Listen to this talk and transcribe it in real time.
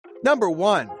Number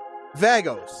 1.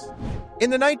 Vagos. In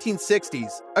the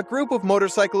 1960s, a group of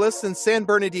motorcyclists in San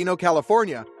Bernardino,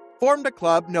 California, formed a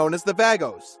club known as the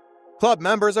Vagos. Club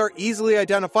members are easily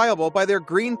identifiable by their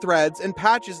green threads and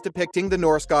patches depicting the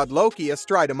Norse god Loki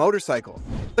astride a motorcycle.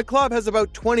 The club has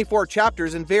about 24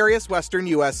 chapters in various western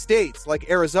U.S. states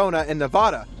like Arizona and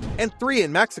Nevada, and 3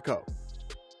 in Mexico.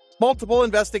 Multiple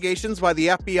investigations by the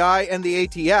FBI and the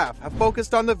ATF have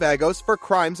focused on the Vagos for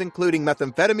crimes including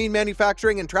methamphetamine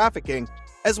manufacturing and trafficking,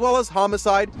 as well as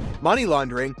homicide, money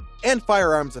laundering, and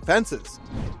firearms offenses.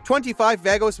 25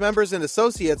 Vagos members and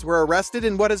associates were arrested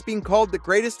in what has been called the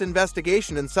greatest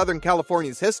investigation in Southern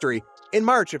California's history in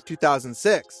March of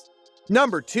 2006.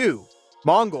 Number 2.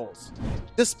 Mongols.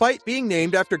 Despite being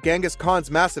named after Genghis Khan's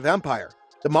massive empire,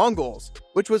 the Mongols,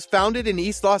 which was founded in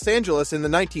East Los Angeles in the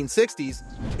 1960s,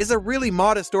 is a really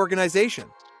modest organization.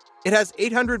 It has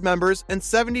 800 members and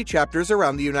 70 chapters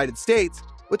around the United States,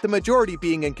 with the majority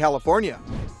being in California.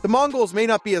 The Mongols may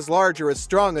not be as large or as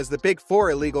strong as the big 4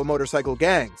 illegal motorcycle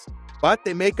gangs, but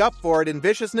they make up for it in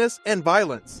viciousness and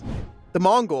violence. The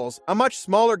Mongols, a much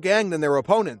smaller gang than their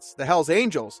opponents, the Hells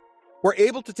Angels, were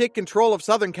able to take control of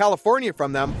Southern California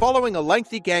from them following a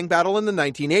lengthy gang battle in the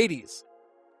 1980s.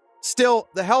 Still,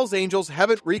 the Hells Angels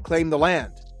haven't reclaimed the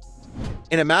land.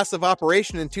 In a massive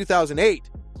operation in 2008,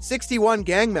 61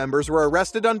 gang members were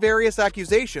arrested on various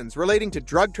accusations relating to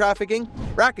drug trafficking,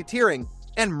 racketeering,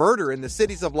 and murder in the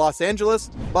cities of Los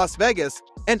Angeles, Las Vegas,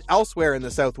 and elsewhere in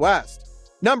the Southwest.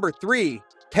 Number 3.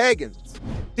 Pagans.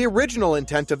 The original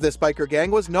intent of this biker gang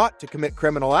was not to commit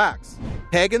criminal acts.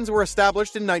 Pagans were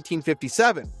established in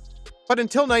 1957, but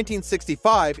until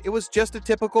 1965, it was just a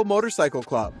typical motorcycle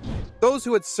club. Those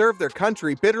who had served their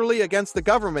country bitterly against the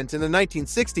government in the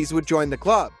 1960s would join the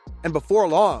club, and before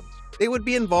long, they would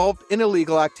be involved in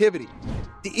illegal activity.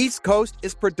 The East Coast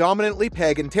is predominantly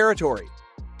pagan territory.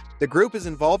 The group is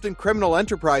involved in criminal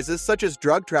enterprises such as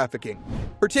drug trafficking,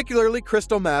 particularly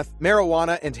crystal meth,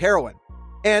 marijuana, and heroin,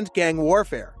 and gang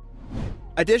warfare.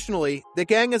 Additionally, the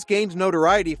gang has gained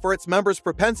notoriety for its members'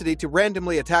 propensity to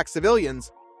randomly attack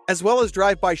civilians, as well as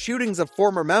drive-by shootings of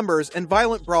former members and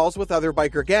violent brawls with other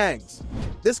biker gangs.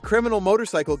 This criminal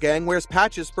motorcycle gang wears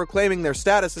patches proclaiming their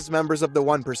status as members of the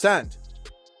 1%.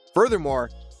 Furthermore,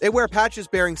 they wear patches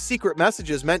bearing secret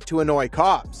messages meant to annoy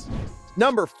cops.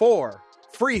 Number 4.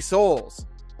 Free Souls.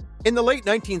 In the late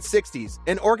 1960s,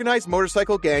 an organized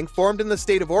motorcycle gang formed in the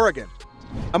state of Oregon.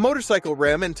 A motorcycle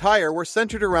rim and tire were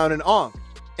centered around an ankh,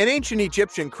 an ancient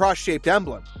Egyptian cross-shaped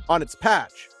emblem, on its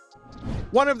patch.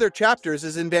 One of their chapters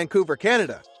is in Vancouver,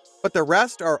 Canada, but the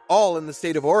rest are all in the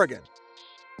state of Oregon.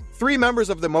 3 members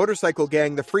of the motorcycle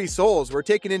gang, the Free Souls, were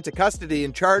taken into custody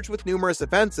and charged with numerous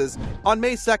offenses on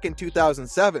May 2,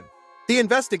 2007. The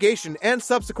investigation and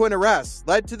subsequent arrests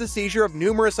led to the seizure of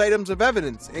numerous items of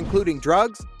evidence, including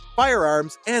drugs,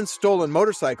 firearms, and stolen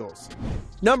motorcycles.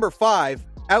 Number 5.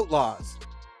 Outlaws.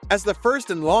 As the first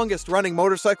and longest-running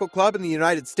motorcycle club in the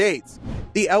United States,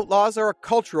 the Outlaws are a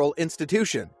cultural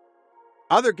institution.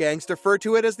 Other gangs refer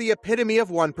to it as the epitome of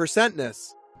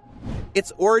 1%ness.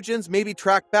 Its origins may be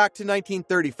tracked back to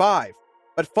 1935,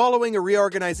 but following a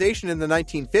reorganization in the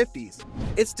 1950s,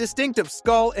 its distinctive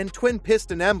skull and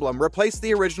twin-piston emblem replaced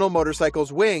the original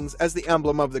motorcycle's wings as the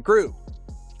emblem of the group.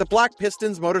 The Black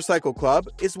Pistons Motorcycle Club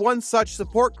is one such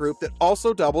support group that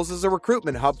also doubles as a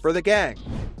recruitment hub for the gang.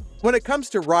 When it comes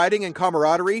to riding and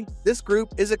camaraderie, this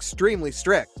group is extremely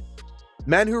strict.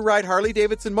 Men who ride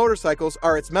Harley-Davidson motorcycles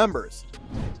are its members.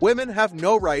 Women have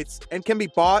no rights and can be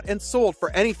bought and sold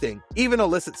for anything, even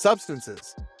illicit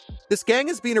substances. This gang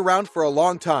has been around for a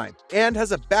long time and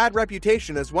has a bad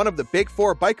reputation as one of the big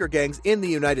 4 biker gangs in the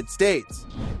United States.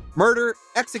 Murder,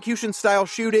 execution-style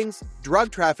shootings,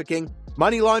 drug trafficking,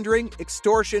 money laundering,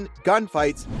 extortion,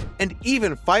 gunfights, and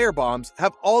even firebombs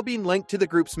have all been linked to the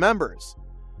group's members.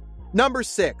 Number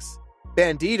 6.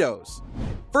 Bandidos.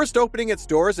 First opening its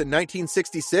doors in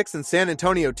 1966 in San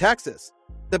Antonio, Texas,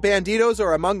 the Bandidos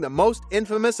are among the most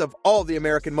infamous of all the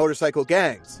American motorcycle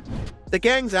gangs. The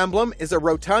gang's emblem is a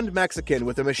rotund Mexican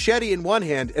with a machete in one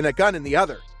hand and a gun in the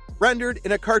other, rendered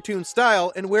in a cartoon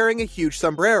style and wearing a huge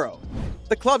sombrero.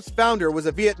 The club's founder was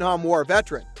a Vietnam War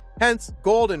veteran, hence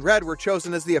gold and red were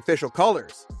chosen as the official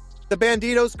colors. The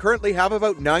Bandidos currently have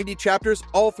about 90 chapters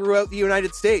all throughout the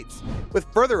United States, with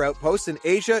further outposts in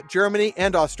Asia, Germany,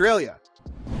 and Australia.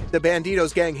 The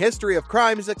Bandidos' gang history of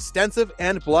crime is extensive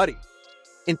and bloody.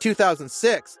 In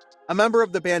 2006, a member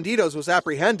of the Bandidos was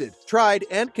apprehended, tried,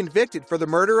 and convicted for the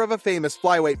murder of a famous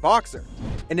flyweight boxer.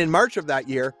 And in March of that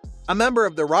year, a member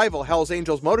of the rival Hells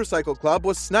Angels Motorcycle Club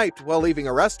was sniped while leaving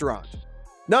a restaurant.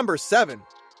 Number 7.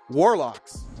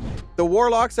 Warlocks. The The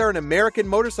Warlocks are an American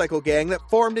motorcycle gang that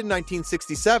formed in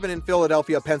 1967 in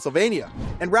Philadelphia, Pennsylvania,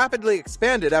 and rapidly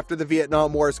expanded after the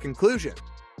Vietnam War's conclusion.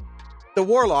 The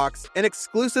Warlocks, an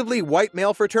exclusively white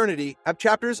male fraternity, have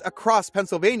chapters across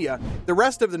Pennsylvania, the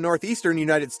rest of the northeastern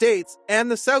United States,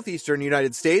 and the southeastern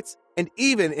United States, and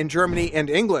even in Germany and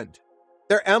England.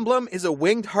 Their emblem is a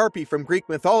winged harpy from Greek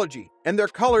mythology, and their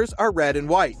colors are red and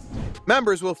white.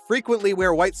 Members will frequently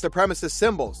wear white supremacist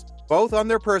symbols, both on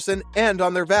their person and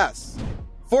on their vests.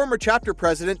 Former chapter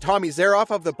president Tommy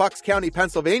Zaroff of the Bucks County,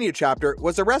 Pennsylvania chapter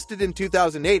was arrested in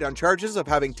 2008 on charges of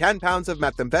having 10 pounds of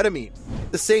methamphetamine.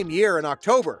 The same year, in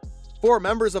October, 4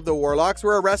 members of the Warlocks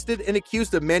were arrested and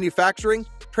accused of manufacturing,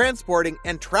 transporting,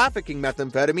 and trafficking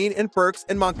methamphetamine in Berks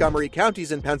and Montgomery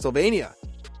counties in Pennsylvania.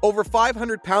 Over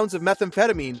 500 pounds of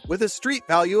methamphetamine with a street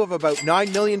value of about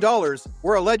 $9 million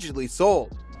were allegedly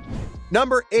sold.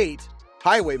 Number 8.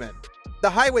 Highwaymen. The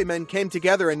Highwaymen came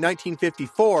together in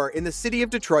 1954 in the city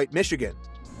of Detroit, Michigan.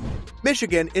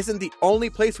 Michigan isn't the only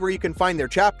place where you can find their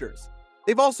chapters.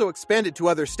 They've also expanded to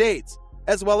other states,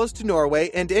 as well as to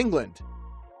Norway and England.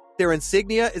 Their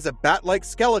insignia is a bat-like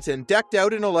skeleton decked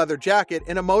out in a leather jacket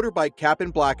and a motorbike cap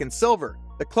in black and silver,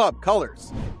 the club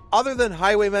colors. Other than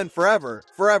Highwaymen Forever,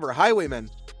 Forever Highwaymen,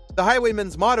 the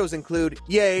Highwaymen's mottos include,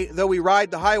 "Yea, though we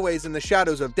ride the highways in the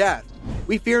shadows of death,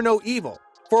 we fear no evil,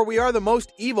 for we are the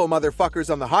most evil motherfuckers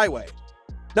on the highway."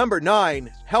 Number 9.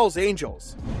 Hell's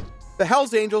Angels. The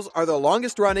Hell's Angels are the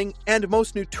longest-running and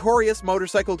most notorious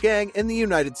motorcycle gang in the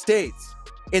United States.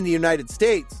 In the United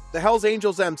States, the Hells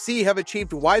Angels MC have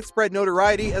achieved widespread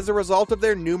notoriety as a result of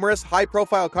their numerous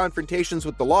high-profile confrontations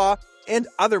with the law and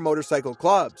other motorcycle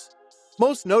clubs.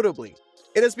 Most notably,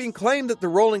 it has been claimed that the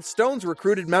Rolling Stones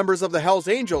recruited members of the Hells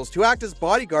Angels to act as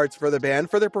bodyguards for the band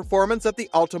for their performance at the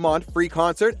Altamont Free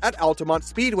Concert at Altamont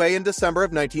Speedway in December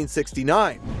of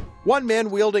 1969. One man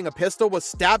wielding a pistol was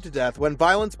stabbed to death when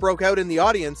violence broke out in the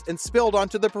audience and spilled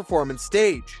onto the performance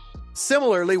stage.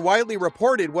 Similarly widely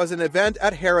reported was an event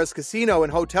at Harrah's Casino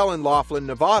and Hotel in Laughlin,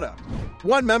 Nevada.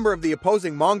 One member of the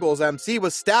opposing Mongols MC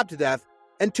was stabbed to death,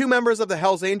 and 2 members of the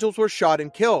Hells Angels were shot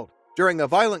and killed during a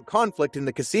violent conflict in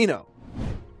the casino.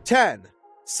 10.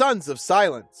 Sons of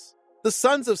Silence. The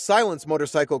Sons of Silence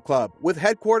Motorcycle Club, with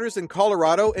headquarters in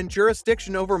Colorado and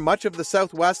jurisdiction over much of the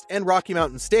Southwest and Rocky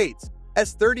Mountain states,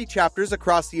 has 30 chapters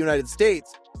across the United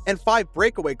States and 5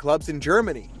 breakaway clubs in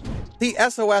Germany. The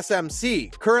SOS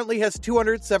MC currently has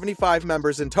 275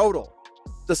 members in total.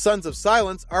 The Sons of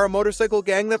Silence are a motorcycle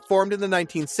gang that formed in the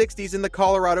 1960s in the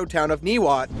Colorado town of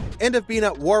Niwot and have been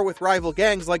at war with rival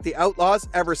gangs like the Outlaws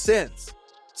ever since.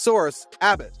 Source: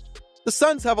 Abbott. The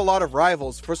Sons have a lot of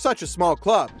rivals for such a small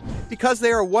club because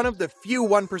they are one of the few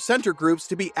 1%er groups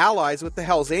to be allies with the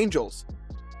Hells Angels.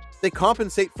 They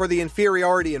compensate for the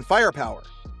inferiority in firepower.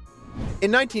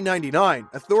 In 1999,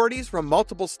 authorities from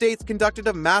multiple states conducted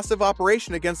a massive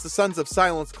operation against the Sons of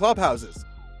Silence clubhouses,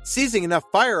 seizing enough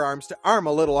firearms to arm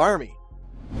a little army.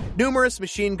 Numerous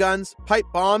machine guns, pipe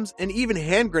bombs, and even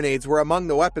hand grenades were among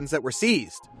the weapons that were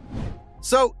seized.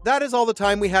 So, that is all the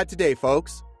time we had today,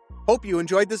 folks. Hope you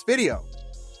enjoyed this video.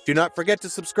 Do not forget to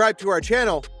subscribe to our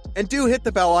channel, and do hit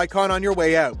the bell icon on your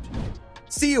way out.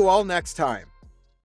 See you all next time.